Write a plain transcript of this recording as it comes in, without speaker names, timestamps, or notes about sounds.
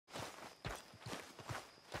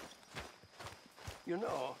You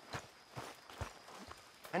know,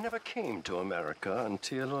 I never came to America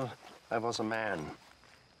until I was a man.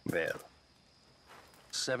 Well,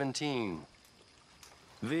 17.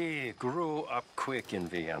 We grew up quick in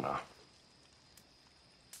Vienna.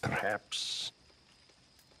 Perhaps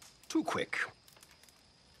too quick.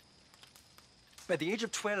 By the age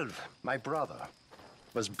of 12, my brother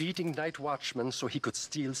was beating night watchmen so he could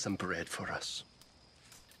steal some bread for us.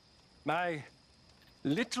 My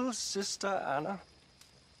little sister, Anna,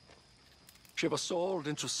 she was sold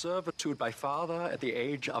into servitude by father at the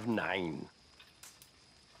age of 9.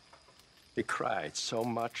 He cried so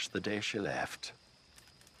much the day she left.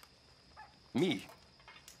 Me,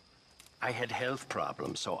 I had health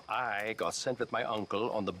problems, so I got sent with my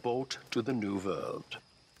uncle on the boat to the New World.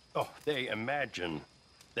 Oh, they imagine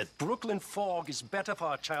that Brooklyn fog is better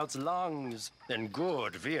for a child's lungs than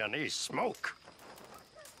good Viennese smoke.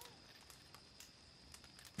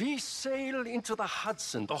 We sail into the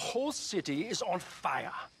Hudson. The whole city is on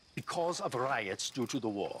fire because of riots due to the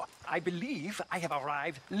war. I believe I have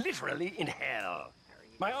arrived literally in hell.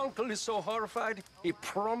 My uncle is so horrified, he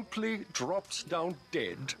promptly drops down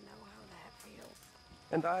dead.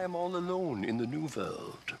 And I am all alone in the New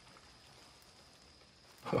World.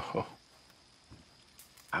 Oh,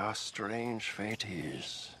 how strange fate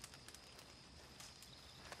is.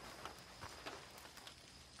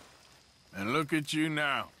 And look at you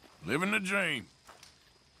now, living the dream.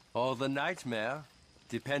 Or the nightmare,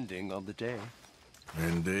 depending on the day.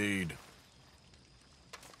 Indeed.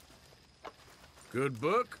 Good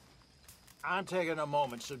book? I'm taking a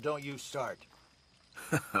moment, so don't you start.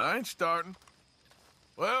 I ain't starting.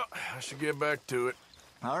 Well, I should get back to it.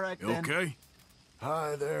 All right, You then. okay?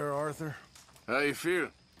 Hi there, Arthur. How you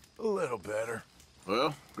feeling? A little better.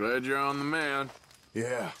 Well, glad you're on the mend.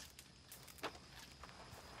 Yeah,